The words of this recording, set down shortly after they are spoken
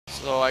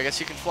So I guess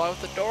you can fly with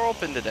the door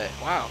open today.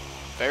 Wow,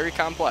 very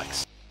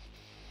complex.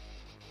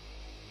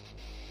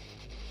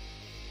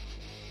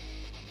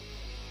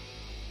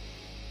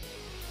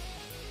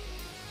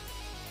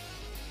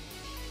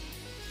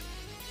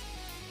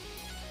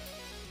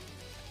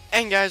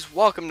 And guys,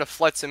 welcome to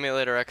Flight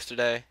Simulator X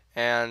today,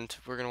 and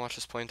we're gonna watch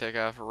this plane take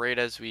off right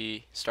as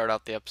we start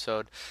out the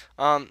episode.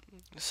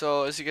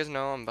 So as you guys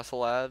know, I'm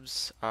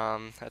BethelLabs.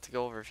 I have to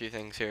go over a few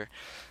things here.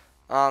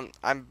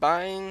 I'm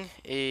buying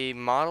a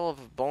model of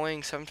a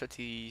Boeing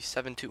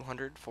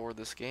 757-200 for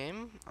this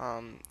game.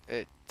 I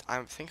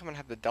think I'm gonna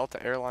have the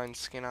Delta Airlines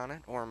skin on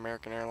it, or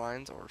American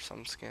Airlines, or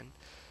some skin.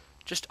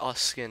 Just a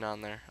skin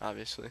on there,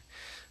 obviously.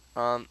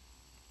 Um,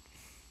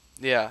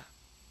 yeah.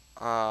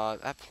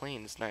 That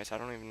plane is nice. I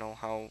don't even know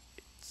how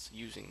it's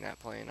using that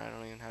plane. I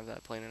don't even have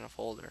that plane in a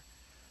folder.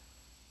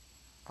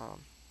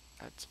 Um,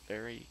 that's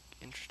very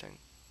interesting.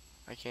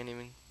 I can't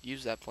even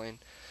use that plane.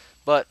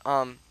 But,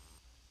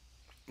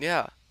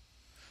 yeah.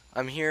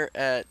 I'm here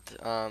at,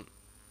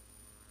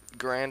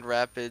 Grand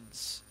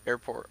Rapids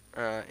Airport,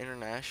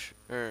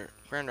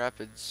 Grand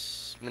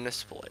Rapids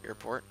Municipal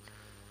Airport.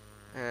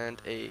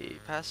 And a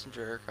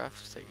passenger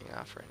aircraft is taking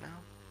off right now.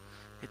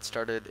 It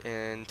started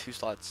in 2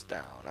 slots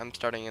down. I'm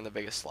starting in the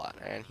biggest slot,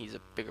 and he's a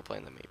bigger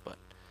plane than me, but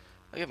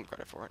I'll give him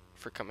credit for it,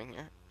 for coming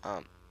here.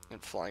 And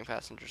flying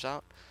passengers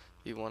out.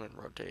 V1 and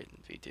rotate,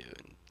 and V2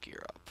 and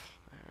gear up.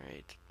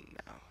 Alright,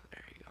 now,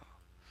 there you go.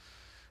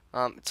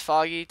 It's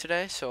foggy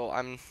today, so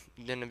I'm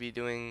gonna be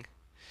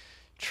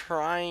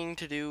trying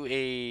to do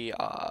a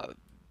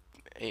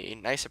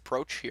nice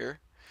approach here.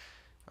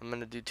 I'm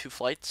gonna do 2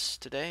 flights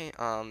today.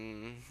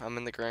 I'm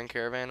in the Grand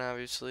Caravan,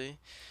 obviously,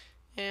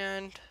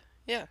 and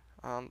yeah,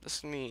 this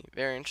is gonna be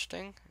very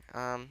interesting.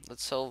 I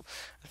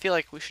feel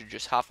like we should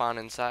just hop on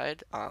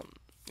inside.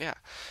 Yeah.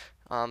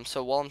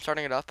 So while I'm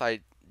starting it up,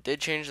 I did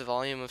change the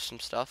volume of some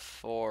stuff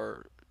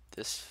for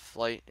this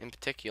flight in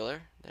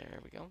particular. There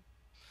we go.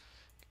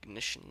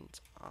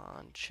 Ignition's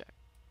on, check.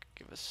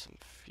 Give us some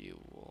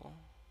fuel.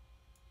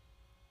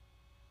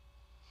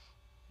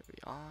 There we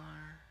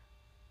are.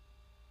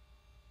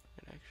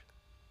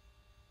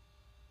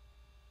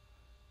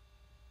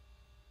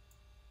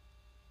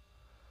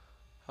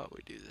 How do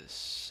we do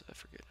this? I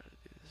forget how to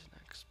do this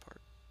next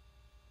part.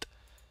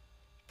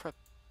 Prep.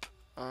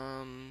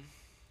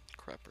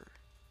 Crepper.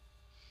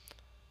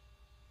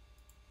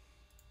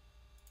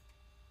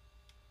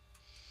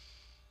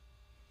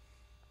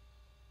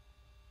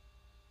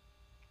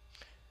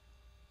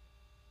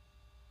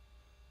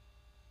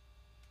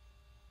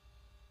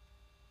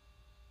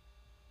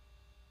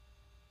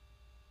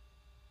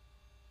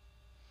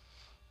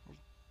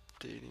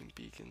 Updating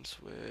beacon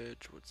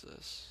switch. What's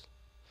this?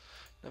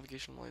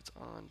 Navigation lights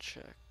on,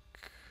 check.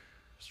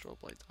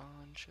 Strobe lights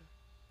on, check.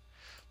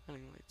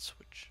 Landing light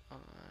switch on.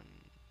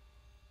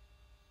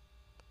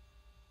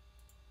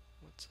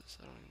 What's this?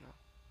 I don't even know.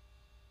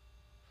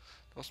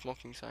 No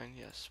smoking sign,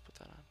 yes, put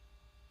that on.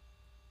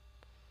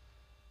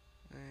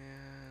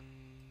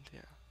 And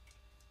yeah.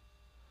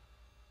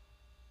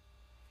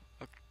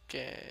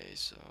 Okay,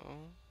 so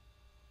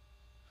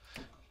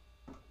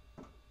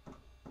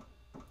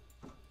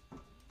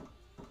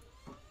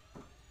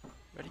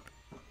ready?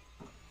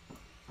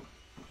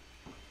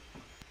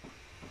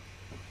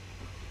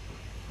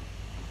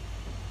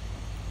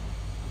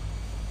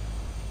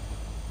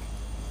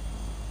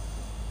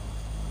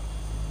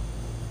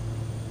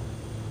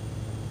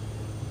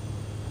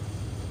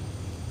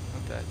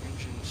 Let that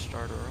engine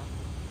starter up.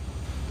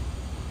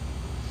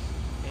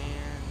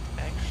 And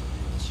actually,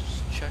 let's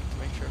just check to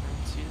make sure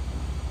everyone's seated.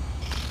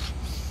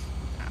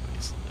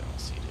 Obviously, they're all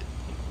seated.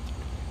 You know what's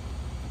right.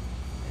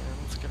 And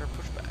let's get our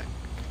pushback.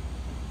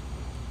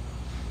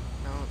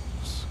 Now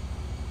let's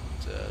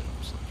take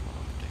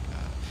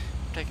off.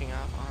 We're taking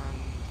off on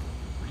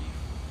reef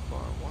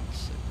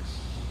 16.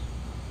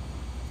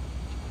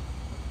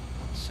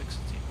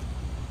 16.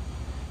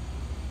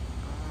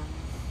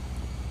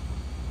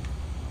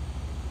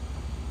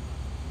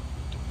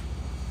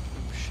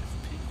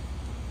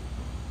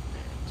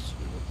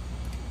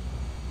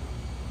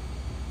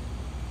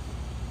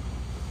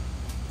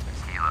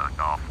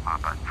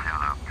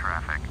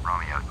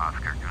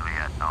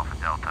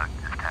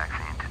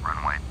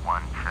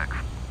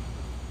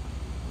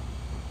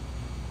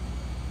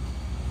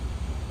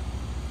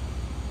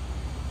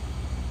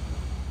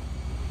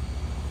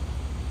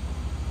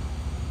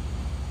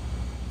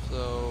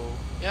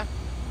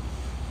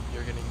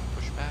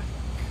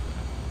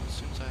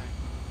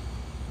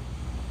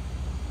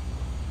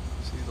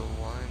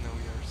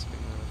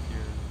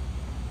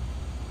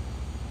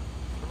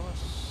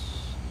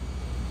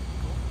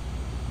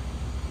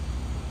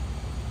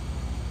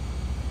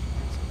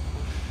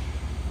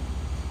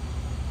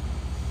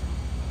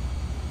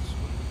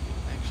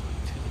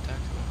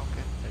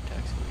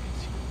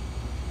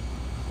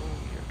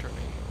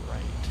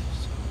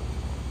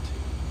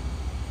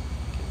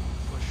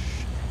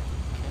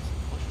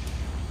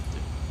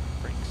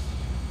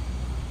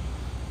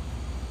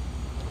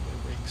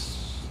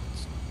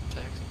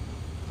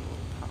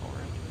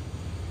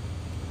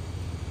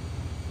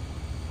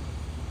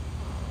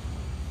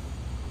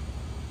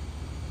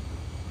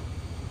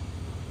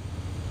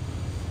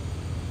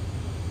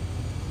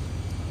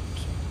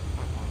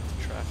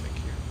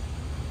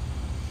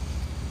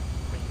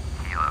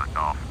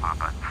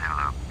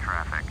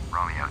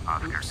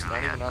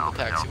 not even on the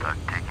taxiway.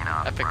 Taking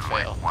off. Epic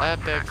fail.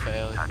 Epic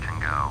fail. Touch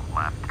and go.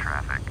 Left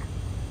traffic.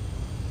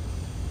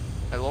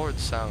 I lowered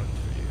sound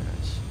for you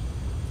guys.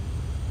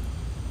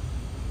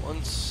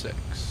 1-6.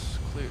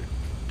 Cleared.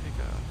 Take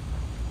off.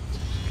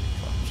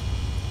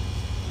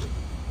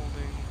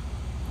 Holding.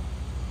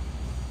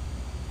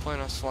 Plane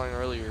I was flying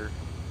earlier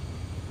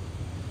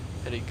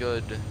had a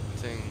good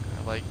thing.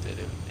 I liked it.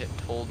 It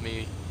told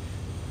me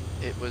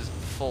it was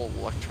full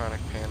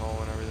electronic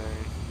panel and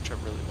everything, which I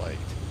really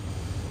liked.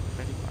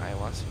 I think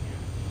iOS in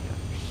here. Yeah.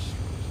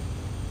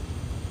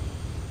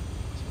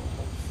 So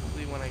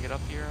hopefully when I get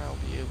up here, I'll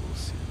be able to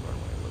see the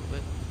runway a little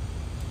bit.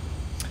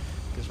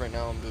 Because right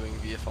now I'm doing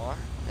VFR,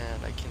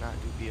 and I cannot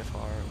do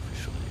VFR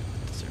officially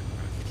with this aircraft.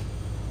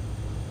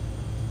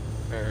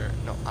 Or,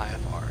 no,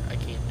 IFR. I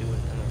can't do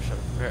it, and I'm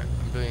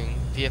doing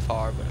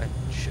VFR, but I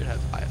should have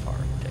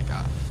IFR.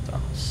 Takeoff,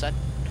 throttle set.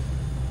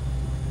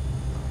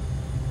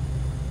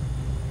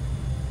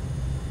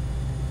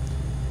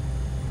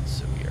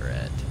 So we are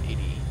at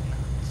 80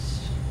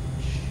 knots.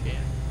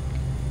 Check.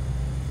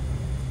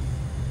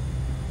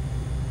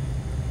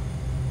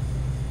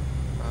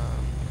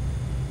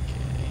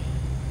 Okay.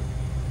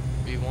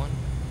 V1.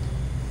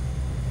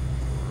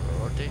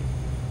 Rotate.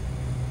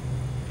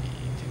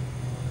 V2.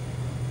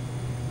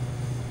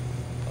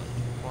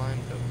 Positive climb,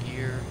 no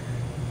gear.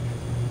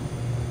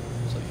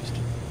 So used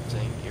to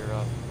saying gear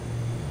up.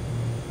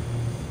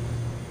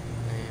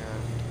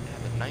 And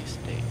have a nice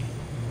day.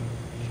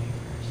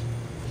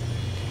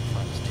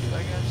 Flaps 2, I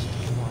guess, to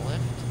get more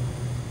lift.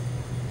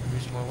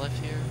 Produce more lift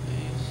here,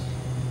 please.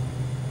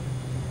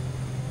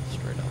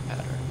 Straight up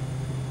pattern.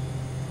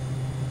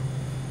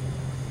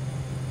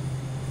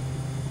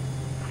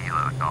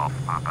 Kilo Golf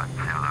Papa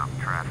Zulu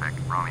traffic.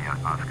 Romeo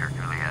Oscar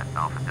Juliet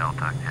Alpha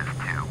Delta is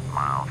 2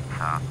 miles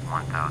south,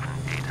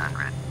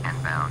 1,800.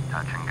 Inbound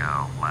touch and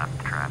go. Left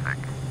traffic.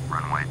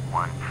 Runway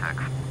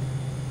 16.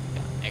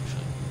 Yeah,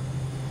 actually.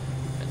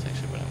 That's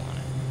actually what I wanted.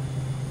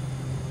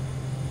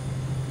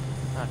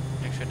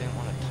 Actually, I didn't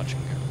want to touch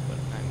and go, but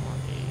I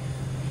want a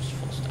just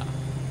full stop.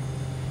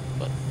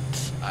 But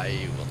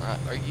I will not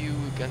argue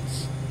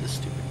against this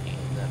stupid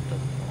game that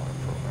doesn't know how to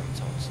program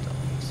its own stuff.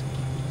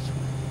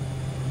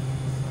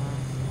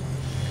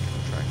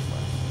 Track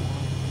flat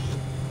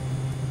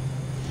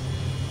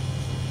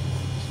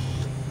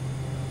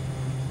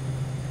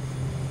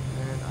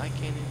 1. And I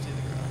can't even see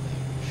the ground,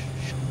 which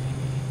should be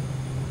me.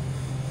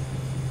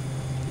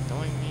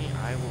 Knowing me,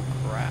 I will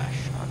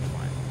crash on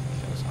final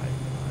because I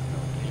do not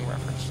know any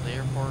reference to the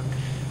airport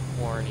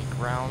or any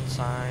ground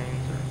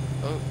signs or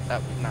oh,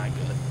 that was not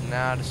good.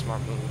 Not a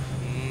smart move.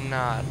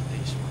 Not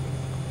a smart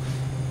move.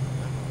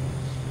 I'm a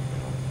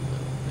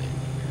little bit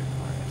here.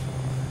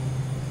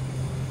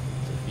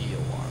 The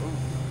VOR. Ooh.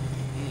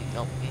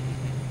 Nope.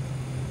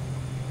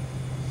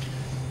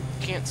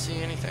 Can't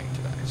see anything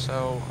today.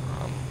 So,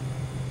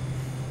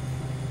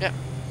 yeah.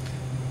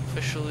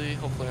 Officially,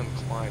 hopefully I'm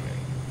climbing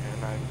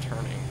and I'm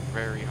turning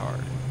very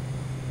hard.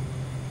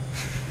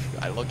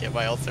 I look at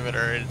my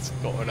altimeter and it's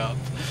going up.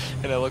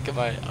 And I look at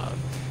my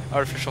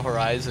artificial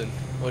horizon,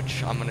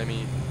 which I'm gonna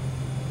need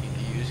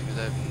to use because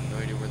I have no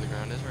idea where the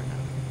ground is right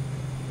now.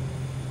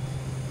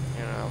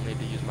 And I'll need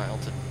to use my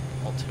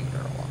altimeter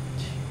a lot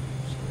too.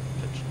 So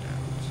pitch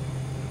down. So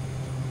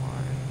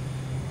flying.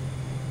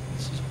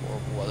 This is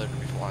horrible weather to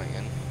be flying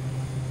in.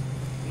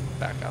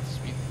 Back off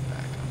speed.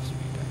 Back off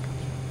speed. Back off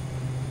speed.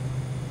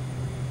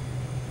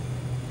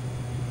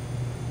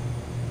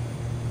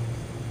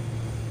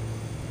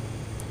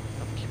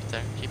 Oh, keep it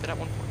there. Keep it at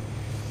 140.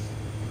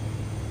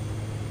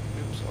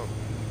 Oops, oh,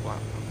 wow,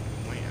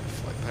 I'm way out of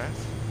flight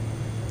path.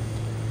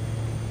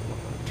 I'm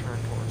going to turn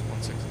towards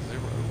 160.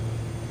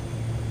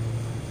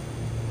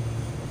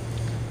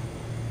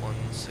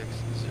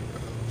 160,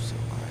 so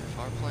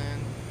IFR plan.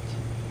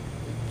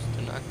 Oops,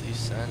 do not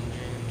descend,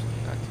 James, do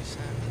not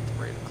descend at the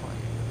rate of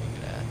climbing you're being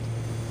at.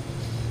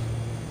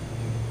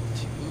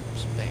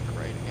 Oops, bank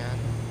right again.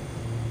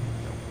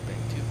 Don't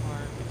bank too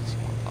hard because you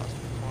want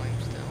positive climb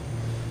still.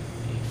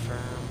 Be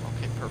firm,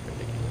 okay,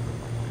 perpendicular.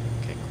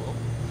 Okay, cool.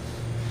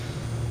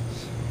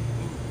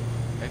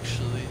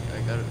 Actually, I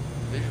got a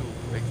visual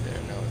break there.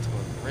 Now it's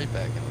going right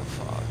back in the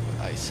fog. But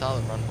I saw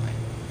the runway,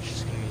 which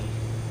is going to be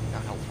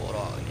not helpful at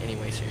all in any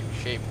way,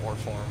 shape, or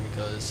form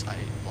because I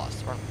lost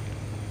the runway.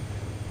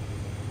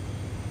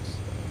 So,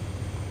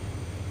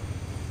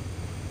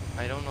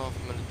 I don't know if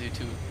I'm going to do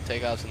 2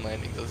 takeoffs and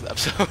landings this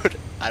episode.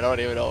 I don't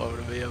even know if I'm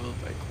going to be able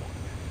to make 1.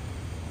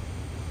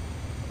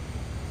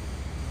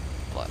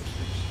 Flaps.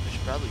 I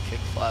should probably kick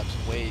flaps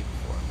way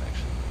before I'm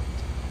actually going to.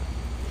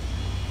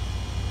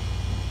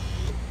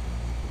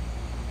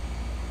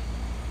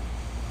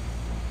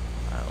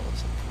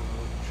 Let's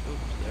approach.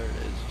 Oops, there it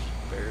is. Just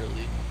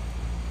barely.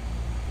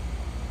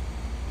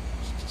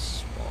 Just a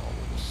small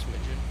little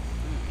smidgen.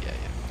 Ooh, yeah.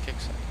 Kick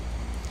second.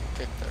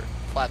 Kick third.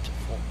 Flaps at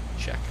full.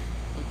 Check.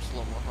 Oops, a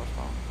little more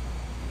horsepower.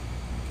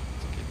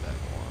 Let's get back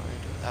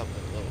wide. That was a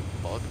little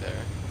bug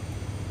there.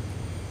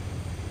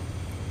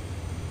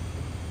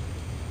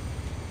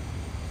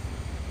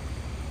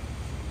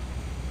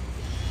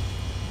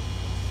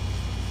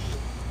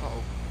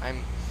 Uh-oh. I'm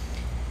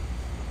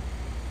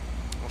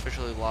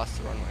officially lost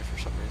the runway for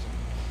some reason.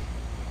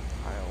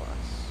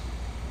 iOS.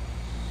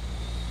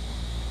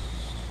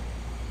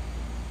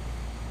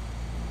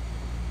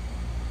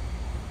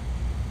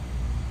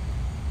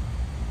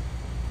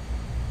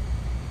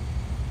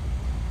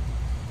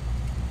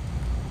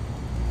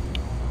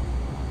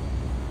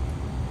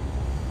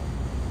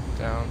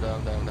 Down,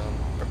 down, down, down.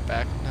 Or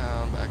back and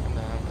down, back and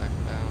down, back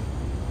and down.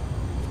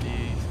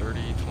 50,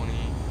 30, 20,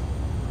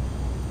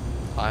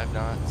 5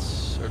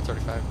 knots, or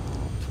 35,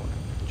 20.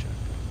 Check.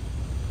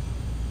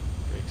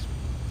 Brake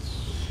speeds.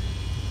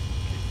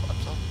 Okay,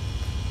 flaps up.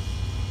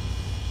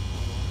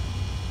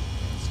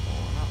 It's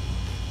going up.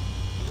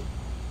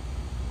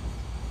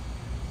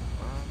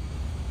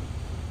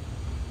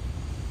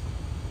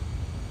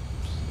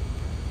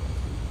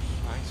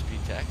 High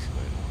speed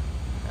taxiway.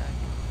 Heck.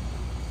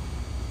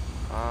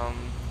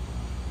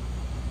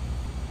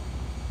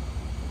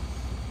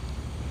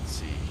 Let's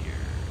see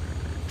here.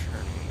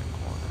 Turning the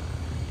corner.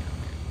 Yeah,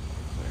 okay.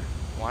 Clear.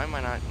 Why am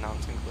I not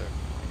announcing clear?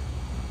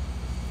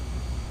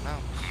 No.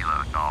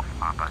 Kilo Golf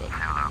Papa Good.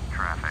 Zulu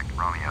traffic.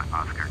 Romeo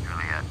Oscar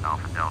Juliet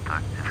Alpha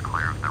Delta is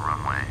clear of the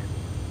runway.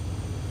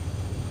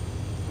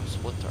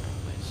 Split turning,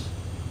 please.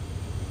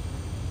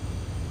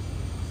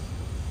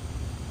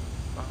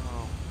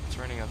 Oh, it's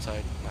raining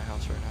outside my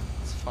house right now.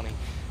 It's funny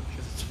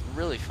because it's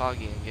really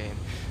foggy in game.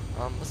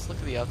 Let's look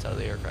at the outside of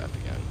the aircraft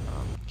again.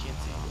 Can't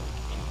see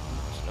like any.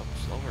 No,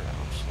 slower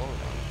down, slower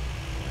down.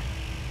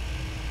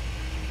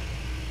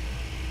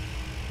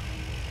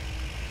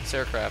 This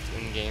aircraft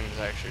in game is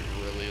actually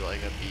really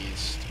like a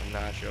beast. I'm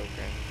not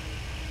joking.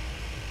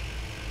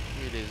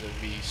 It is a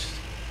beast.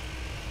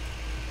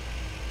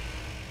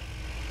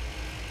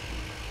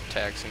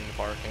 Taxing the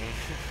parking,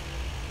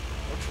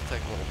 which will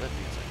take a little bit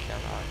because I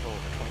cannot go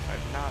over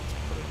 25 knots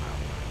and put it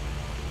out.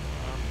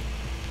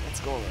 Let's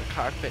go over the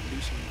cockpit and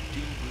do some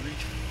debrief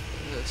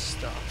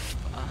stuff.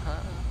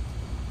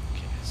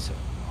 Okay, so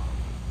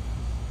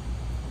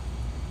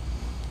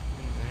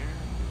in there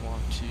we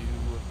want to.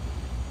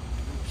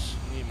 Oops,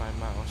 need my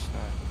mouse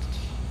not to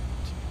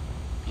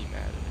be mad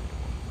at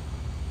anyone.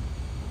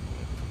 I'm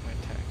gonna put my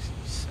taxi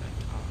set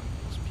on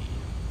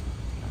speed.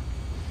 No.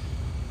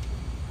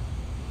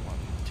 1,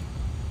 2.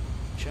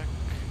 Check.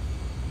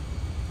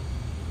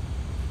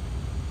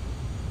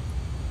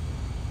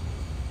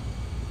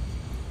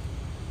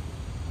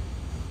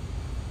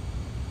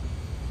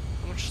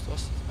 How much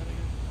stress is that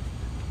again?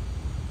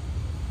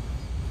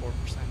 4%.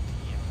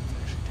 Yeah, that's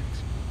actually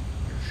taxi.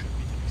 Or should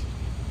be taxi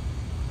speed.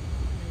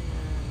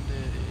 And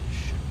it is,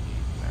 should be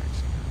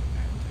maxing out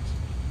at taxi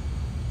speed.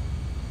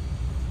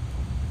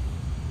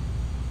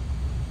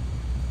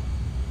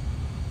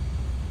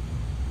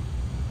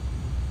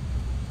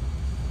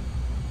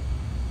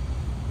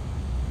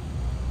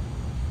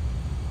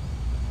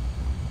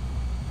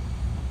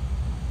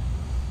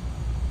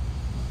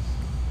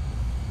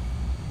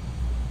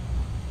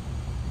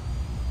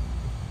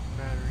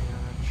 Battery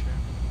on,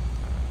 check.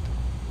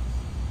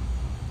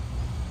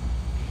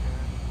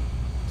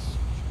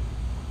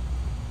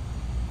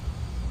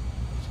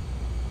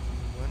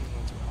 When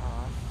ones are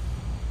off.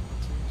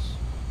 What's this?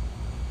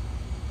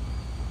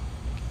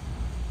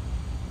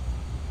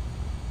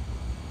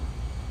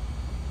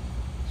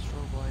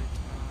 Strobe light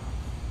off.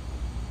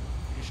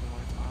 Vision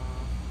light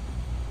off.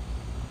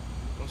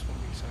 No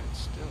smoking signs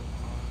still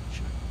on.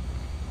 Check.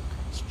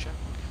 Cross check.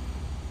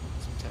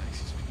 Some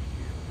taxi speed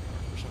here. We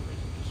are for some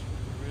reason just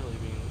really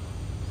being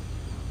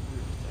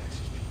weird with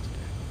taxi speed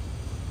today.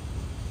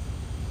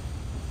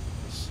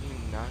 I seem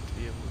not to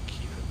be able to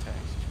keep a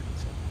taxi speed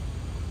set.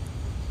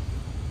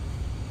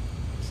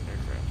 This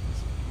aircraft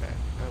is back.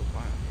 Oh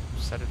wow.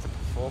 Set it to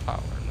full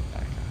power in the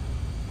back.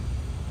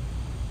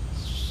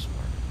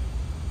 Smart.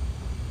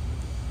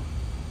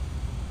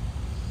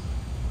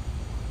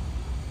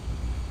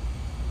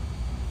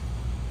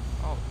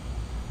 Oh.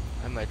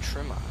 I had my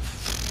trim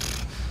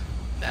off.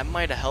 That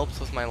might have helped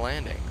with my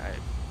landing.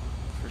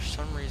 For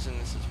some reason,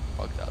 this is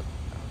bugged out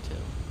now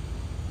too.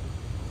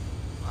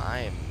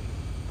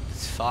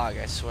 It's fog,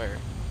 I swear.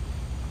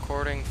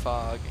 Recording,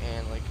 fog,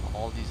 and like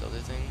all these other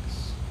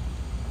things.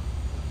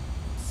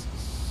 This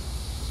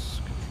is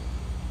control.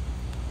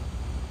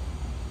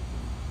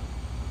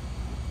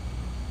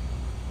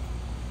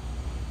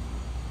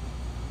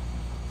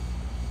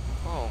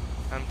 Oh,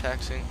 I'm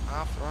taxiing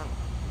off run.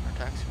 Or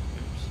taxi.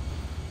 Oops.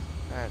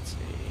 That's a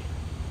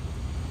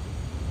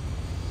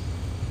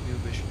new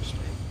vision mistake.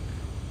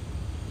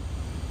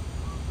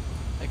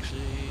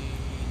 Actually,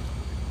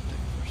 take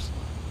the first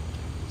slide.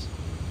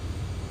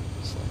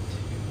 Slide 2.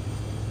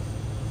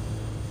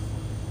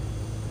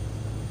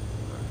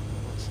 Alright,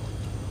 what's slide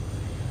 2?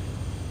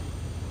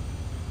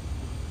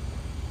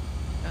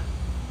 Yeah.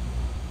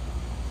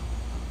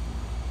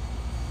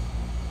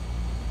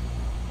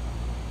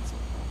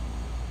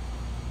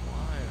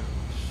 Why are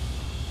we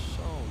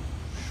so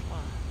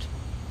schwatt?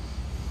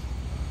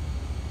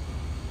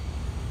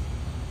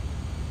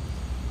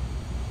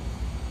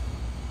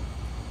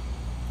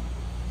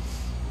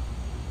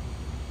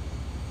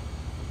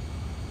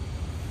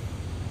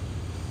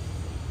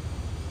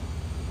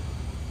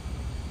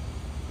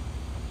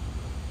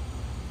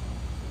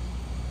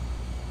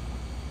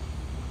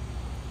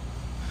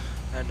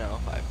 I know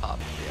if I pop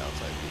to the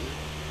outside view.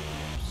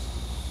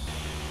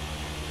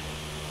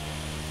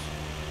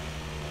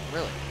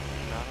 Really?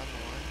 Not on the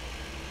line?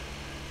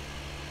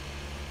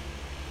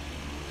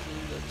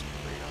 Usually that's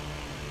great on the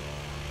line.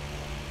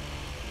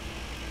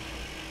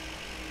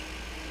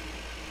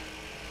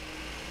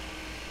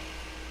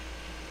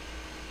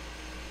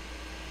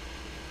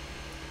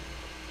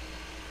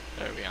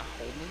 There we are,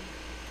 holding.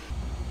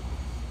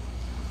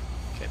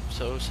 Okay,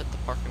 so set the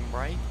parking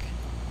brake.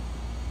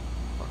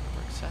 Parking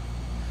brake set.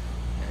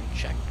 And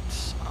checked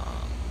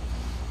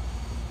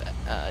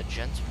that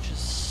gen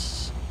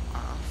switches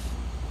off.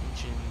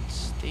 Engine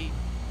state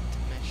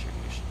master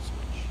ignition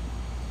switch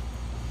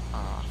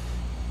off.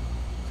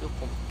 Fuel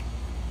pump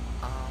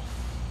off.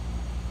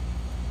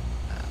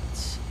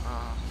 That's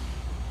off.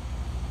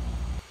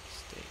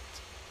 State.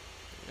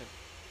 Good.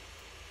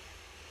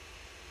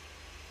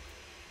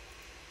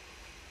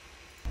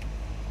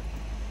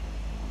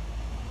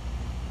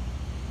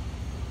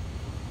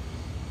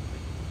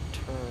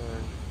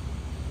 Turn.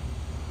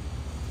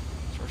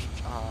 Source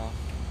switch off.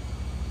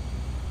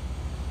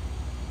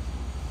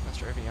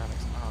 Master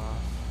avionics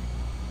off.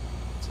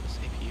 What's this?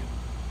 APU?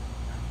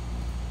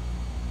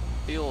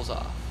 Fuel's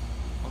off.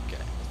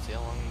 Okay, let's see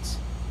how long this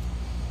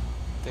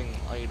thing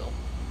idle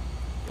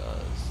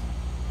does.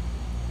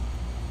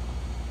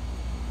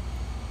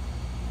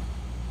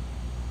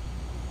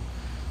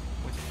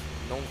 With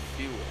no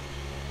fuel.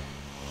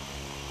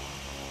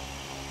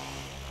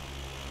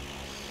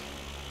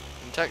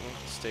 In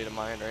technical state of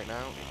mind right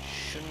now, it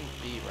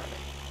shouldn't be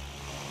running.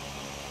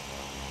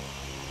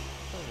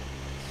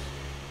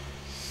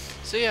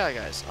 So yeah,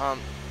 guys, I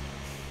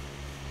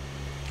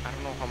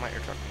don't know how my air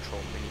traffic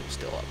control menu is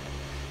still up.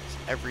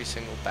 Every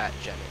single bat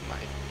gen in my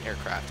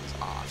aircraft is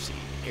off. See,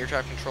 air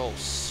traffic control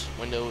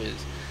window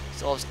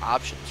still has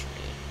options for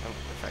me.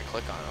 If I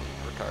click on them,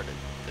 retarded,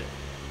 they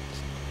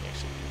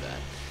actually do that.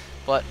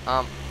 But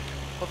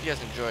hope you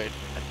guys enjoyed.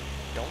 I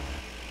don't.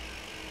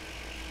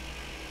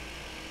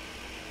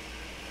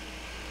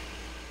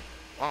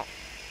 Wow,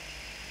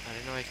 I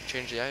didn't know I could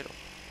change the idle.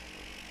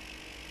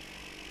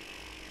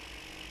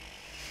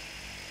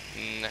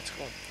 That's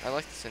cool. I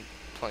like this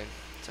plane.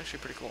 It's actually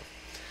pretty cool.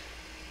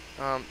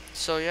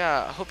 So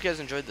yeah, I hope you guys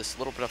enjoyed this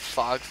little bit of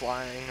fog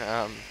flying.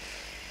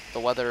 The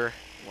weather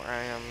where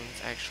I am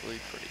is actually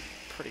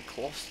pretty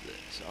close to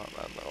this.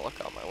 I'm gonna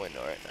look out my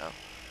window right now.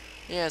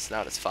 Yeah, it's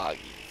not as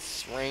foggy.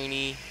 It's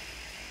rainy.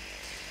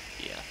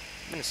 Yeah,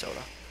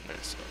 Minnesota. No,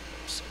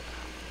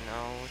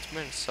 it's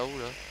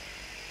Minnesota.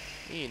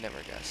 You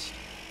never guessed.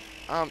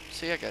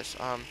 So yeah, guys.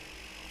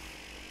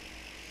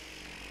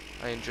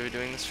 I enjoy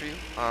doing this for you.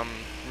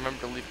 Remember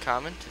to leave a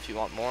comment if you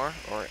want more,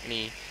 or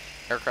any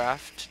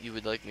aircraft you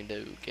would like me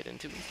to get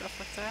into and stuff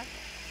like that,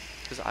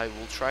 because I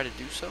will try to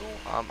do so.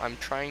 I'm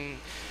trying.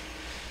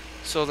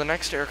 So the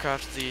next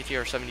aircraft is the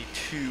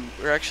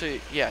ATR-72, or actually,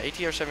 yeah,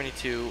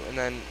 ATR-72, and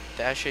then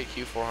Dash 8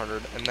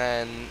 Q400, and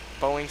then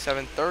Boeing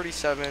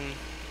 737,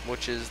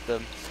 which is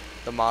the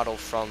model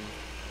from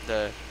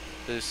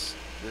this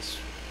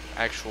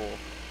actual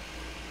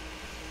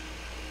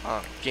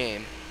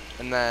game.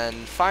 And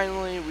then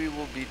finally we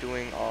will be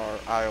doing our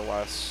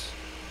iOS,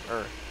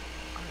 or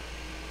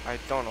I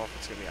don't know if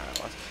it's going to be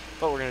iOS,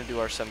 but we're going to do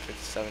our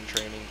 757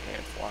 training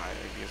and flying,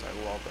 because I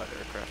love that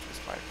aircraft.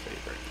 It's my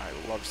favorite. I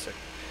love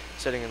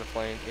sitting in the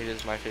plane. It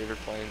is my favorite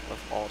plane of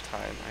all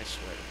time, I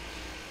swear.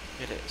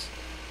 It is.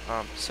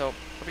 So,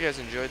 hope you guys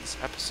enjoyed this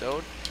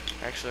episode.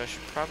 Actually, I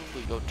should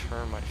probably go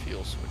turn my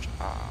fuel switch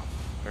off,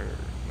 or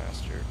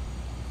master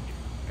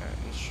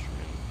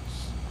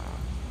instruments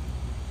off.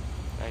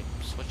 Can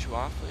I switch you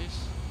off,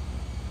 please?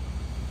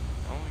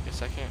 No, I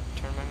guess I can't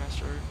turn my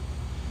master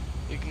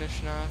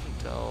ignition off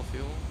until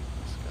fuel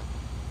is good.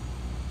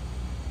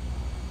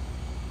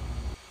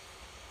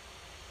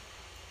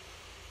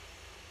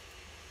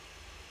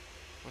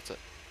 What's it?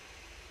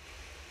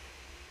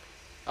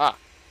 Ah!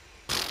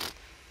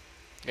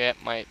 Yeah,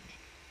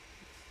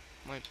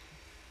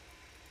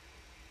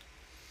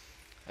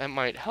 that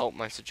might help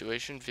my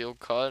situation. Fuel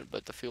cut,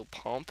 but the fuel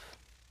pump.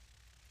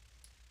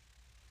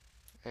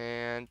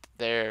 And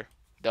there,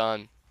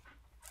 done.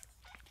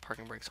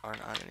 Parking brakes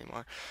aren't on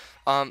anymore.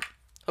 Hope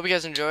you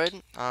guys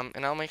enjoyed.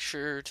 And I'll make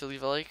sure to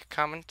leave a like,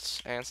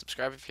 comment, and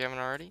subscribe if you haven't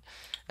already.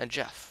 And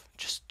Jeff,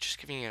 just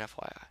giving you an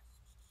FYI.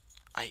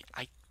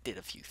 I did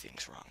a few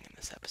things wrong in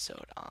this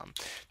episode.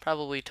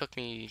 Probably took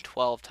me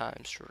 12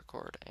 times to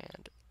record,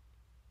 and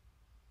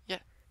yeah,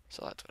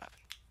 so that's what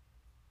happened.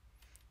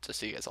 So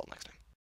see you guys all next time.